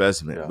 amazing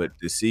specimen. Yeah. But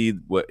to see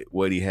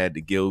what he had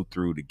to go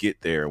through to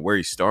get there and where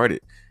he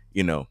started,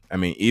 you know, I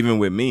mean, even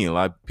with me, a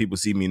lot of people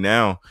see me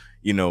now.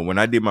 You know, when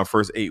I did my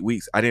first 8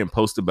 weeks, I didn't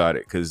post about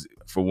it because,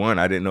 for one,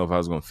 I didn't know if I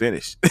was going to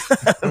finish.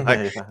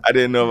 Like, Yeah. I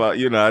didn't know about,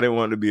 you know, I didn't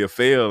want to be a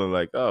fail and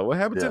like, oh, what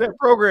happened to Yeah. that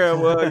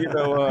program? Well, you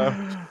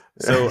know,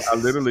 so I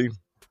Yeah. literally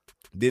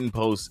didn't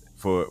post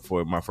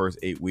for my first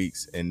 8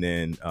 weeks, and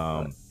then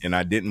Right. and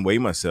I didn't weigh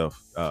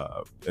myself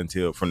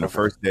until from the Okay.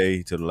 first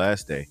day to the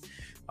last day,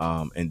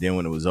 and then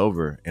when it was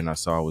over and I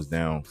saw I was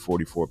down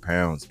 44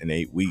 pounds in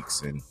 8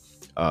 weeks, and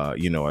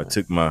you know, I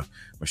took my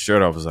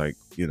shirt off. I was like,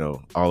 you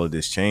know, all of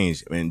this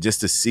changed. I mean,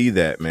 just to see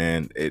that,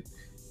 man, it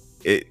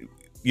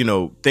you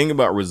know, thing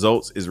about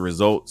results is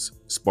results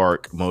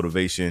spark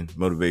motivation,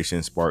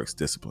 motivation sparks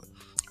discipline,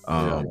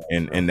 Yeah.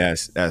 and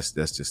that's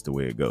just the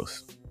way it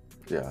goes.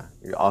 Yeah.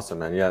 You're awesome,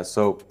 man. Yeah.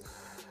 So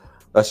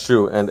that's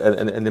true, and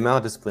the amount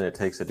of discipline it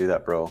takes to do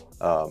that, bro.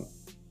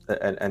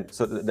 And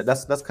so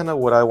that's kind of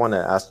what I want to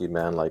ask you,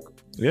 man.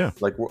 Yeah.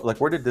 Like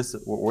where did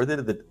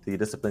the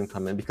discipline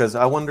come in? Because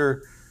I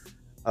wonder,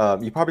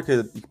 you probably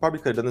could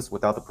have done this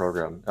without the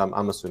program.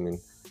 I'm assuming,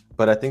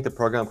 but I think the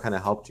program kind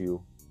of helped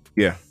you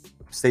Yeah.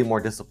 stay more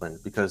disciplined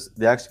because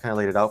they actually kind of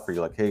laid it out for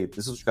you. Like, hey,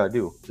 this is what you gotta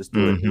do. Just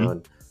do it. You know.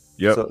 And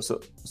Yep.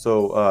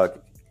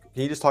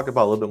 can you just talk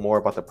about a little bit more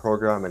about the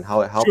program and how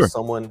it helps Sure.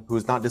 someone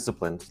who's not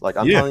disciplined? Like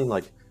I'm Yeah. telling you,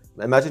 like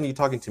imagine you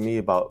talking to me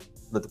about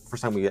the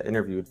first time we get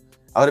interviewed.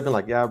 I would have been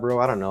like, yeah, bro,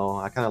 I don't know.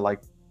 I kind of like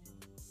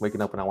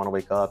waking up when I want to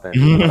wake up and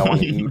eating what I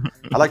want to eat.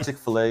 I like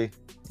Chick-fil-A.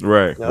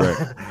 Right. You know?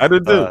 Right. I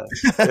did too.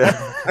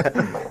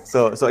 Yeah.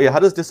 So yeah, how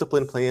does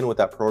discipline play in with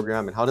that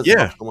program, and how does it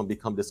Yeah. help someone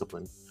become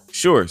disciplined?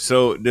 Sure.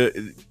 So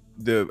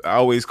I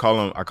always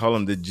call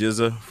him the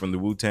Jizza from the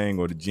Wu-Tang,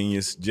 or the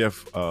Genius.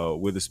 Jeff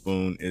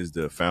Witherspoon is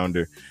the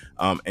founder,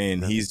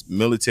 and Yeah. he's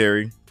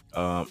military,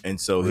 and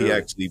so he Really?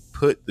 actually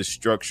put the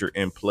structure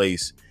in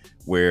place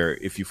where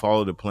if you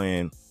follow the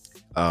plan,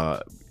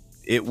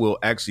 it will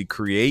actually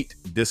create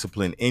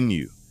discipline in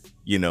you.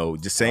 You know,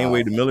 the same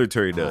way the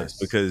military does, Nice.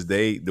 because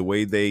the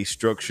way they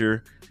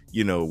structure,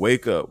 you know,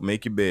 wake up,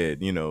 make your bed,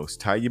 you know,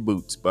 tie your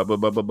boots, blah blah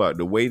blah blah blah.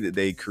 The way that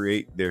they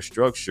create their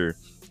structure,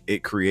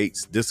 it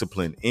creates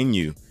discipline in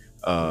you,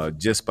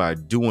 just by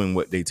doing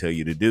what they tell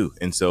you to do.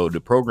 And so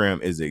the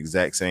program is the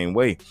exact same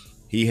way.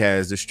 He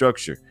has the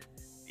structure: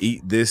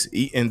 eat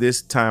in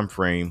this time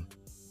frame,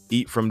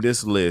 eat from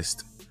this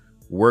list,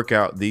 work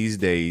out these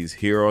days.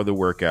 Here are the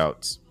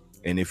workouts.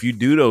 And if you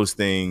do those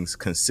things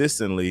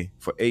consistently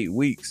for 8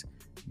 weeks,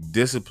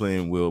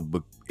 discipline will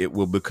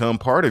become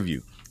part of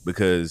you,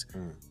 because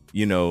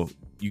you know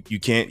you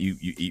can't you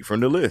eat from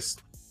the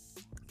list.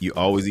 You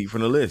always eat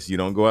from the list. You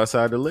don't go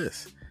outside the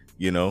list,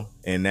 you know,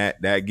 and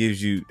that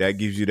gives you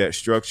that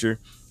structure.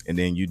 And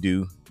then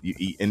you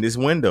eat in this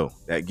window.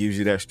 That gives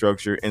you that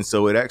structure. And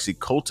so it actually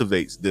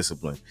cultivates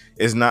discipline.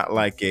 It's not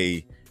like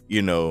a,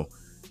 you know,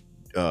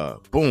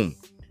 boom,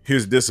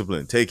 here's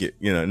discipline, take it.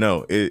 You know,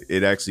 no,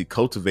 it actually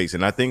cultivates.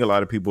 And I think a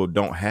lot of people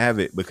don't have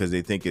it because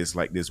they think it's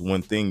like this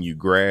one thing you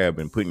grab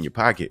and put in your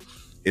pocket.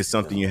 It's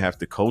something you have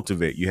to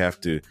cultivate. You have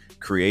to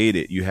create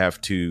it. You have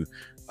to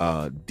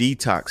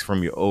detox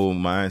from your old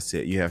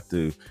mindset. You have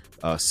to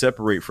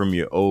separate from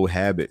your old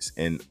habits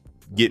and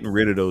getting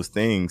rid of those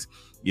things.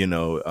 You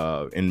know,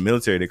 in the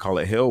military, they call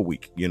it Hell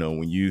Week. You know,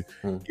 when you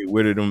get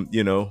rid of them,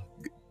 you know,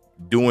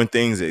 doing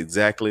things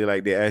exactly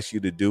like they ask you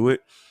to do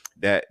it,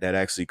 that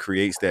actually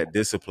creates that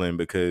discipline,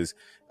 because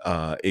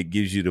it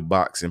gives you the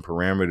box and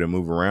parameter to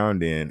move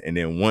around in. And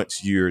then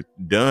once you're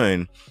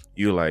done,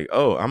 you're like,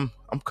 oh, I'm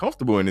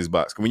comfortable in this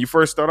box. When you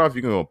first start off,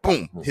 you're gonna go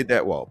boom, hit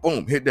that wall,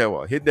 boom, hit that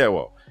wall, hit that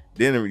wall.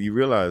 Then you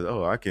realize,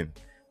 oh, I can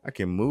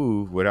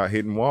move without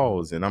hitting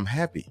walls, and I'm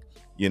happy.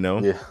 You know,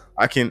 Yeah.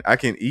 I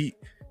can eat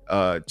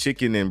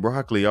chicken and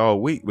broccoli all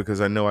week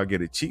because I know I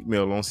get a cheat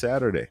meal on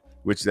Saturday,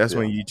 which that's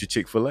when you eat your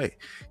Chick-fil-A,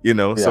 you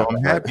know. So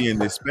I'm happy in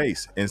this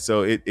space. And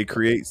so it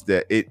creates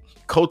that, it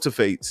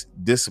cultivates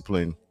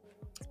discipline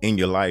in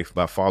your life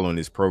by following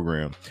this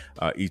program,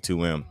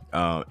 E2M.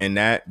 And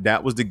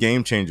that was the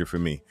game changer for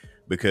me,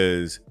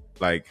 because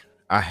like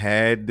I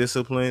had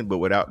discipline, but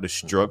without the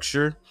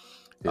structure,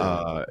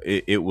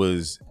 it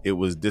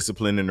was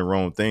discipline in the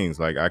wrong things.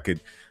 Like I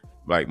could,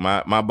 like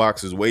my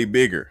box is way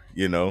bigger,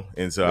 you know,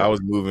 and so I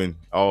was moving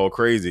all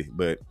crazy.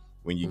 But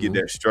when you get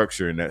that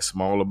structure in that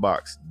smaller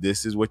box,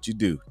 this is what you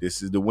do.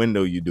 This is the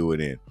window you do it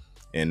in,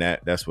 and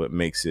that's what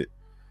makes it,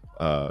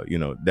 you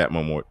know, that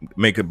more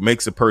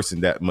makes a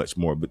person that much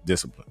more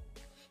disciplined.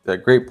 Yeah,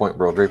 great point,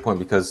 bro. Great point,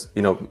 because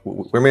you know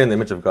we're made in the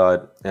image of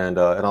God, and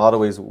in a lot of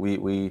ways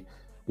we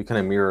kind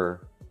of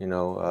mirror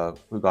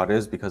who God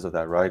is because of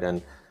that, right?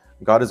 And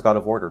God is God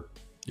of order,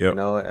 Yep.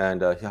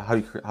 and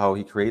how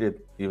he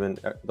created even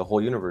the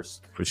whole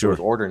universe. For There was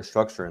sure. order and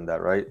structure in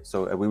that, right?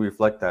 So we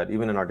reflect that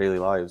even in our daily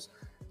lives.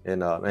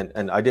 And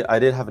I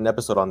did have an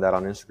episode on that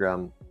on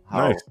Instagram.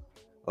 How Nice.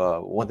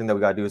 one thing that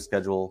we gotta do is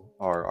schedule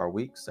our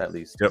weeks at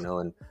least, Yep.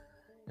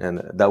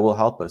 and that will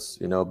help us,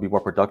 be more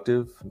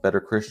productive,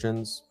 better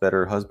Christians,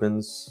 better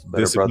husbands,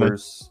 better Discipline.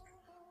 brothers.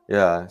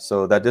 Yeah,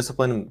 so that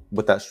discipline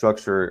with that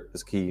structure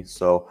is key.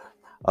 So,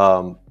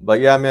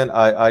 but yeah, man,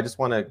 I just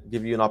want to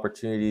give you an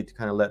opportunity to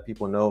kind of let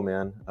people know,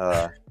 man.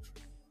 I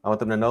want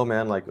them to know,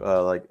 man, like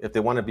if they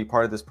want to be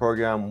part of this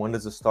program, when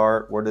does it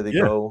start? Where do they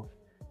Yeah. go?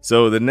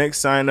 So the next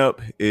sign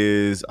up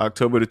is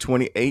October the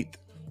 28th.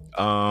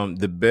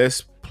 The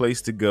best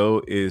place to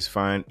go is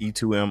find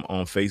E2M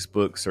on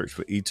Facebook. Search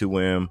for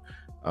E2M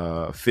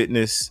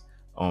Fitness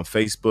on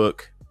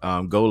Facebook.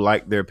 Go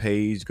like their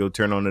page. Go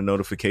turn on the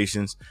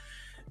notifications.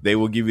 They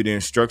will give you the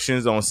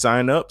instructions on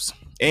sign-ups.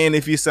 And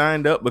if you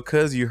signed up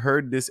because you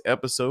heard this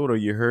episode or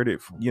you heard it,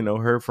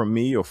 heard from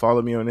me or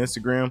follow me on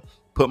Instagram,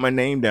 put my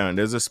name down.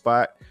 There's a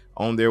spot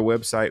on their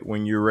website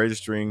when you're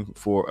registering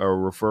for a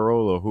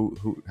referral or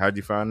who how'd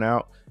you find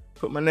out?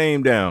 Put my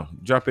name down.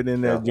 Drop it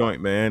in that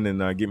joint, man,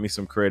 and give me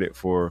some credit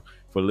for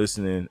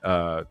listening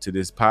to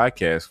this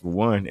podcast for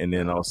one, and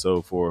then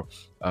also for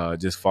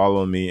just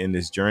following me in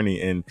this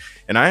journey. And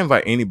I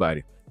invite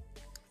anybody,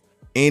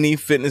 any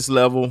fitness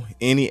level,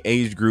 any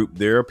age group.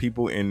 There are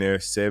people in their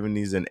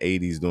 70s and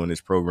 80s doing this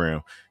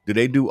program. Do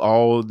they do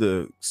all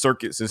the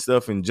circuits and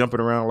stuff and jumping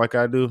around like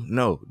I do?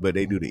 No, but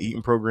they do the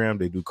eating program.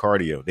 They do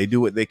cardio. They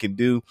do what they can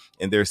do,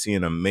 and they're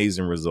seeing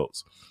amazing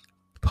results.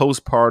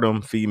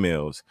 Postpartum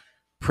females,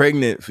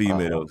 pregnant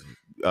females,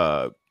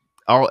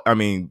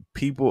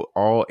 people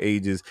all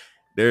ages.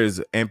 There's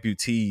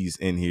amputees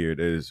in here.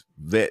 There's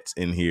vets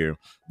in here.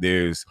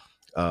 There's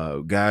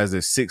guys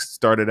that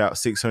started out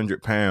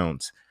 600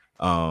 pounds.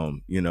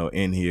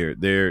 In here,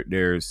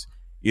 there's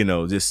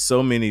just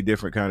so many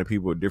different kind of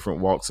people, different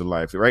walks of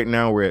life. Right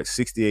now we're at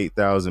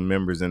 68,000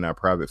 members in our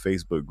private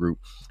Facebook group.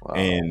 Wow.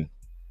 And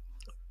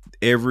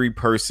every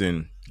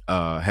person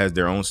has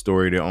their own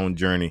story, their own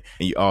journey,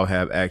 and you all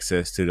have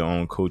access to their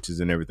own coaches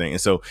and everything.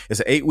 And so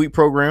it's an 8-week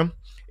program.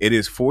 It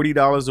is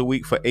 $40 a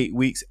week for 8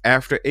 weeks.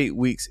 After 8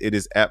 weeks, it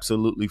is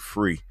absolutely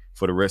free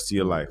for the rest of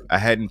your life. I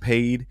hadn't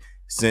paid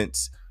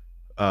since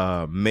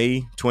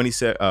May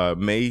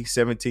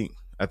 17th.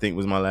 I think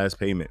was my last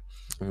payment.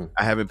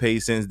 I haven't paid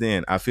since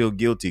then. I feel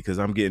guilty because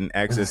I'm getting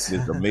access to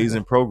this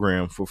amazing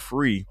program for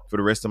free for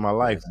the rest of my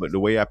life. But the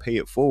way I pay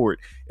it forward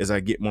is I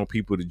get more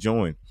people to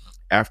join.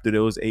 After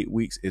those 8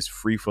 weeks, it's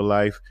free for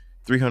life.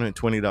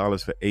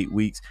 $320 for 8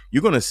 weeks.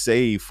 You're going to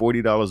save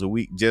 $40 a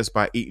week just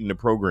by eating the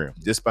program,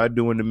 just by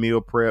doing the meal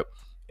prep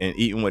and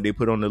eating what they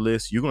put on the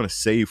list. You're going to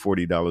save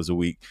 $40 a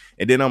week.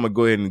 And then I'm going to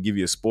go ahead and give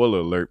you a spoiler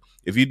alert.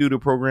 If you do the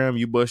program,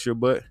 you bust your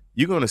butt,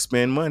 you're going to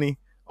spend money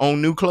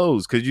on new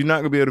clothes because you're not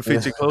gonna be able to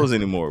fit your clothes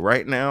anymore.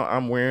 Right now,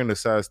 I'm wearing the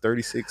size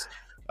 36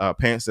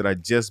 pants that I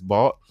just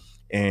bought,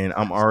 and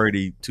I'm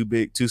already too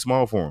big, too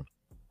small for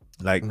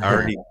them.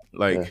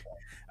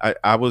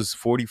 I was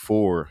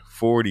 44,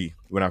 40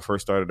 when I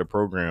first started the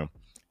program.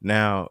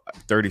 Now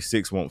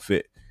 36 won't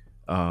fit.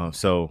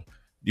 So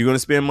you're gonna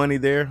spend money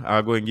there.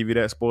 I'll go ahead and give you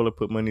that spoiler.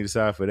 Put money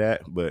aside for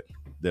that. But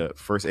the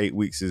first 8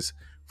 weeks is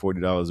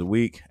 $40 a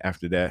week.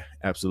 After that,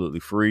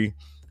 absolutely free.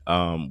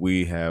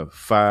 We have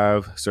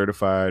 5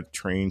 certified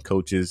trained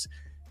coaches,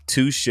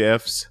 2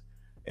 chefs,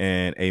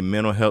 and a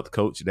mental health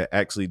coach that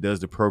actually does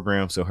the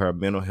program. So her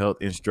mental health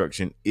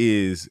instruction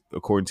is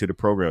according to the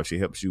program. She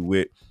helps you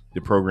with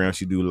the program.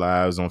 She do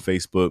lives on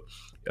Facebook,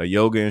 a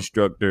yoga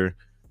instructor,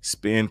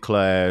 spin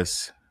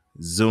class,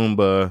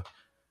 Zumba.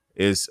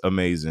 It's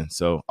amazing.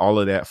 So all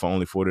of that for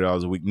only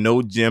 $40 a week.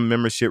 No gym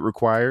membership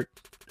required.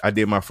 I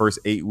did my first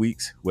 8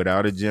 weeks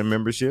without a gym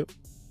membership.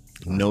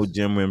 No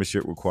gym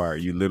membership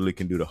required. You literally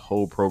can do the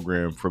whole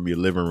program from your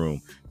living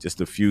room. Just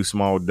a few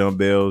small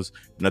dumbbells,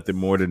 nothing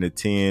more than a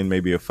 10,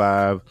 maybe a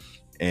 5,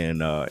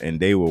 and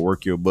they will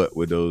work your butt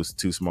with those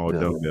 2 small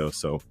dumbbells.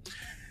 So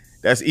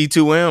that's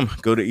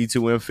E2M. Go to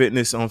E2M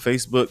Fitness on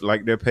Facebook,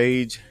 like their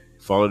page,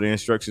 follow the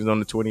instructions on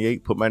the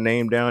 28th. Put my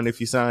name down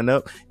if you sign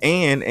up,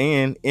 and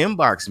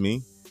inbox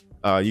me.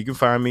 You can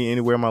find me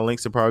anywhere. My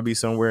links will probably be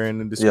somewhere in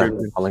the description.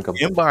 Yeah, I'll link them.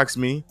 Inbox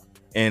me.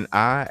 And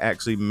I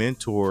actually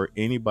mentor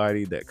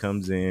anybody that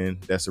comes in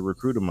that's a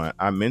recruit of mine.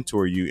 I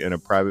mentor you in a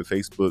private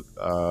Facebook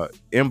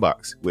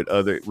inbox with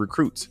other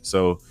recruits.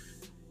 So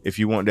if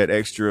you want that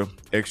extra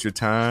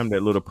time,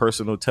 that little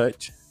personal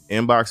touch,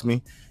 inbox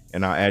me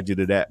and I'll add you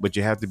to that. But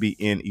you have to be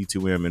in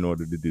E2M in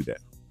order to do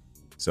that.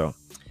 So,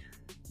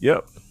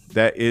 yep,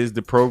 that is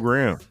the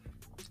program.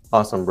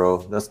 Awesome, bro.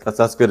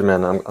 That's good,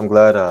 man. I'm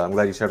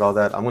glad you shared all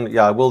that.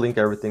 I will link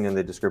everything in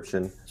the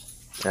description.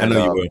 And, I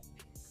know you will.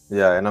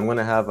 Yeah, and I'm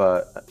gonna have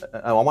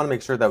I want to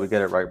make sure that we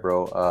get it right,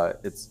 bro.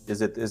 Is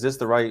this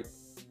the right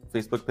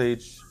Facebook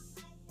page?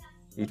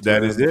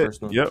 That is it.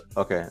 Personal? Yep.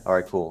 Okay. All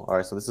right. Cool. All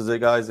right. So this is it,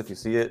 guys. If you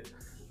see it,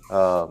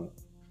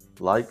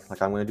 like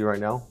I'm gonna do right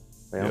now.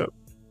 Bam. Yep.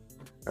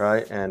 All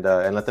right, and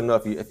let them know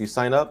if you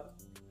sign up,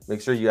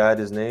 make sure you add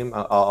his name.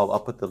 I'll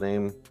put the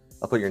name.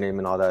 I'll put your name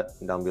and all that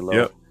down below.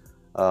 Yep.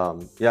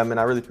 Yeah, man,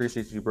 I really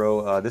appreciate you,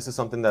 bro. This is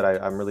something that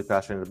I'm really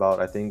passionate about.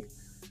 I think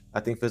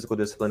physical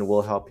discipline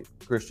will help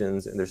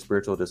Christians in their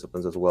spiritual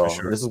disciplines as well.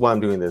 Sure. This is why I'm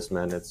doing this,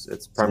 man.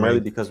 It's primarily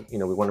because we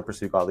want to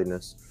pursue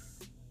godliness.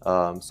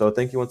 So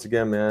thank you once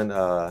again, man.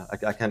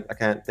 I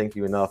can't thank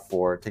you enough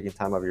for taking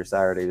time out of your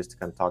Saturday just to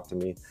kind of talk to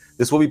me.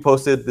 This will be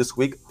posted this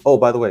week. Oh,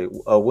 by the way,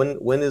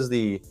 when is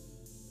the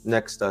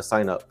next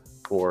sign up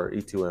for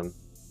E2M?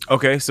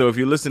 Okay, so if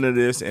you listen to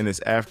this and it's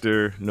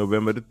after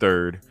November the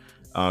 3rd,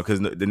 because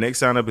the next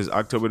sign up is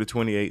October the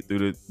 28th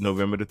through the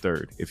November the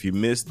 3rd. If you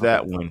missed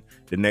that one,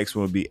 the next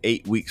one will be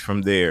 8 weeks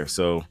from there.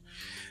 So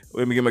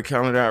let me get my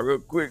calendar out real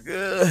quick.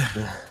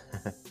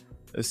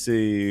 Let's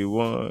see,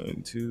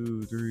 1,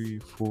 2, 3,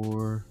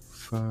 4,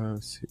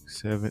 5,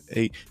 6, 7,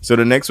 8. So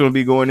the next one will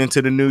be going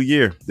into the new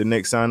year. The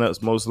next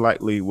signups most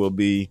likely will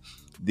be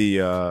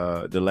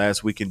the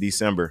last week in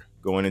December,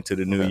 going into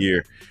the new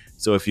year.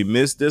 So if you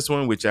missed this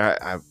one, which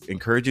I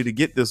encourage you to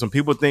get this one,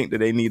 people think that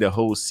they need a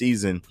whole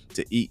season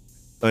to eat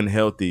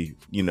unhealthy,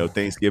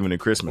 Thanksgiving and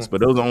Christmas,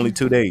 but those are only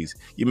 2 days.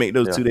 You make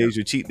those 2 days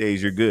your cheat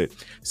days, you're good.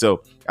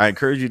 So I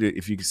encourage you to,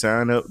 if you can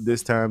sign up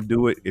this time,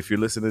 do it. If you're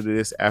listening to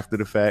this after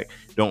the fact,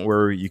 don't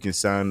worry, you can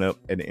sign up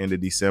at the end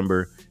of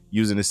December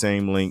using the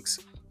same links.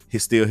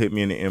 Still hit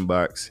me in the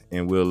inbox,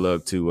 and we'll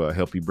love to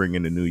help you bring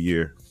in the new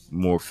year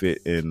more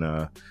fit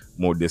and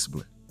more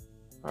discipline.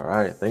 All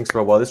right, thanks,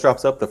 bro. Well, this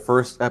wraps up the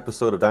first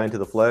episode of Dying to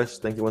the Flesh.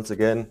 Thank you once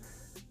again,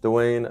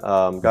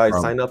 Dwayne. Guys,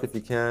 sign up if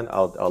you can.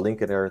 I'll link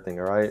it and everything.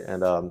 All right,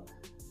 and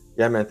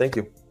yeah, man, thank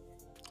you.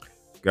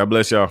 God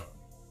bless y'all.